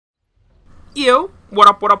Yo, what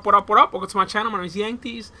up, what up, what up, what up? Welcome to my channel. My name is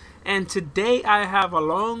Yankees, and today I have a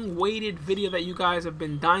long-awaited video that you guys have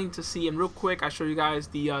been dying to see. And real quick, I show you guys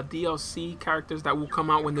the DLC characters that will come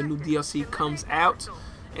out when the new DLC comes out,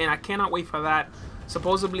 and I cannot wait for that.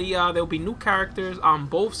 Supposedly, there will be new characters on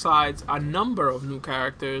both sides. A number of new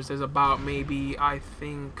characters. There's about maybe, I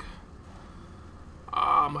think,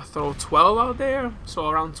 I'm gonna throw 12 out there. So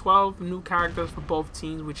around 12 new characters for both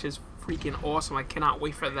teams, which is freaking awesome. I cannot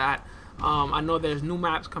wait for that. I know there's new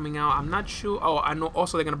maps coming out. I'm not sure. Oh, I know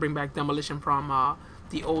also they're going to bring back Demolition from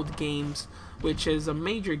the old games, which is a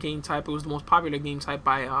major game type. It was the most popular game type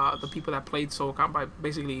by the people that played Socom, by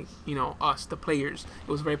basically, you know, us, the players.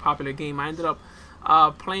 It was a very popular game. I ended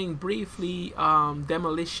up playing briefly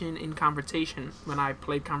Demolition in Confrontation when I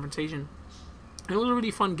played Confrontation. And it was a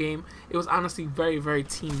really fun game. It was honestly very, very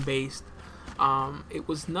team-based. It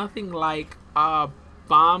was nothing like I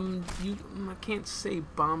can't say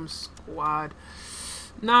Bomb Squad.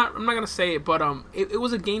 I'm not gonna say it, but it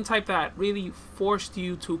was a game type that really forced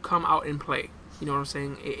you to come out and play. You know what I'm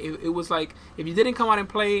saying? It was like, if you didn't come out and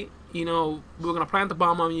play, you know, we were gonna plant the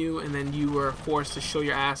bomb on you, and then you were forced to show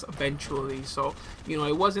your ass eventually. So, you know,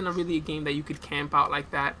 it wasn't really a game that you could camp out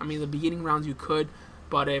like that. I mean, the beginning rounds you could.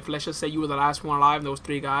 But if, let's just say, you were the last one alive, those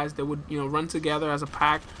three guys, they would, you know, run together as a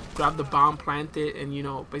pack, grab the bomb, plant it, and, you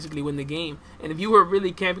know, basically win the game. And if you were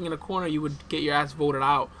really camping in a corner, you would get your ass voted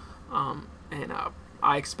out.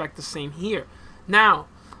 I expect the same here. Now,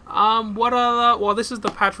 well, this is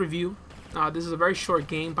the patch review. This is a very short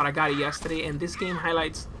game, but I got it yesterday. And this game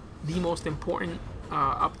highlights the most important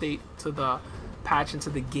update to the patch and to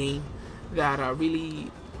the game that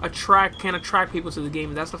really can attract people to the game,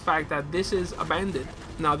 and that's the fact that this is abandoned.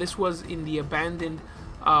 Now, this was in the abandoned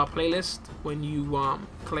playlist when you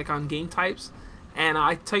click on game types, and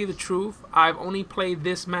I tell you the truth, I've only played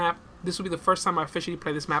this map. This will be the first time I officially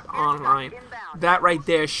play this map online. That right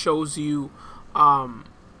there shows you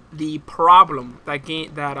the problem that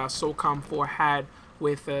Socom 4 had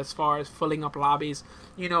with as far as filling up lobbies.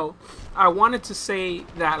 You know, I wanted to say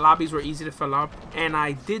that lobbies were easy to fill up, and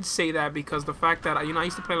I did say that because the fact that, you know, I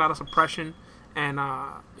used to play a lot of suppression and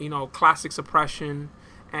you know, classic suppression,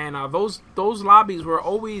 and those lobbies were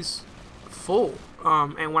always full.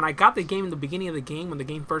 And when I got the game in the beginning of the game, when the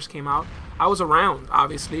game first came out, I was around,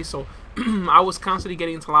 obviously, so I was constantly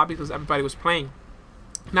getting into lobbies because everybody was playing.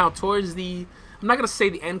 Now, towards the, I'm not gonna say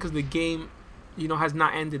the end because the game, you know, has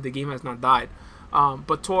not ended. The game has not died.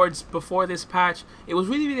 But before this patch, it was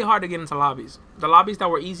really, really hard to get into lobbies. The lobbies that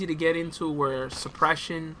were easy to get into were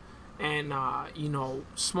suppression, and you know,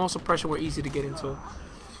 small suppression were easy to get into.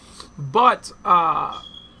 But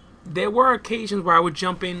there were occasions where I would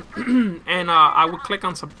jump in and I would click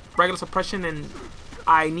on regular suppression, and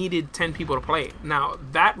I needed 10 people to play. Now,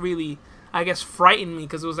 that really, I guess, frightened me,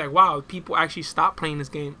 because it was like, wow, people actually stopped playing this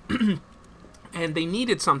game. And they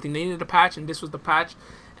needed something. They needed a patch, and this was the patch.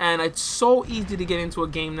 And it's so easy to get into a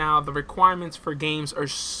game now. The requirements for games are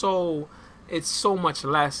it's so much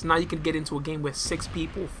less. Now you can get into a game with 6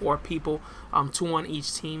 people, 4 people, 2 on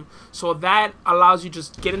each team. So that allows you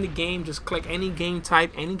just get in the game, just click any game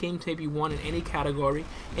type you want in any category,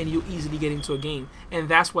 and you easily get into a game. And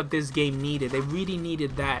that's what this game needed. They really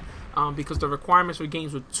needed that because the requirements for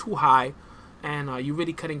games were too high, and you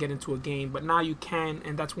really couldn't get into a game. But now you can,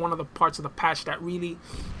 and that's one of the parts of the patch that really,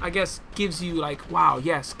 I guess, gives you like, wow,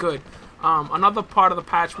 yes, good. Another part of the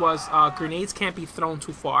patch was grenades can't be thrown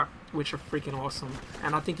too far, which are freaking awesome.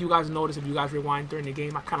 And I think you guys noticed, if you guys rewind during the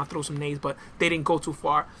game, I kind of threw some nades, but they didn't go too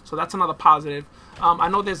far, so that's another positive. I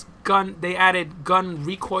know there's they added gun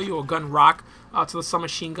recoil or gun rock to the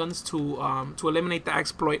submachine guns to eliminate the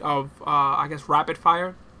exploit of I guess rapid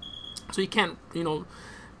fire, so you can't, you know,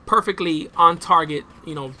 perfectly on target,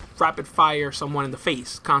 you know, rapid fire someone in the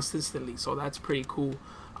face consistently. So that's pretty cool.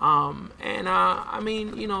 I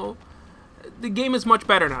mean, you know, the game is much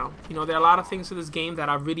better now. You know, there are a lot of things to this game that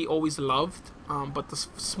I've really always loved, but the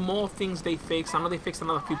small things they fixed, I know they fixed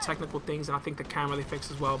another few technical things, and I think the camera they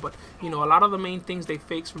fixed as well, but, you know, a lot of the main things they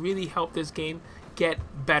fixed really helped this game get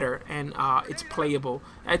better, and it's playable.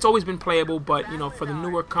 It's always been playable, but, you know, for the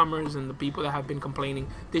newer comers and the people that have been complaining,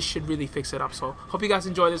 this should really fix it up. So hope you guys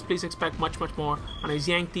enjoy this. Please expect much, much more. My name is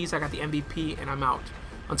Yankees. I got the MVP, and I'm out.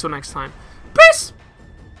 Until next time, peace.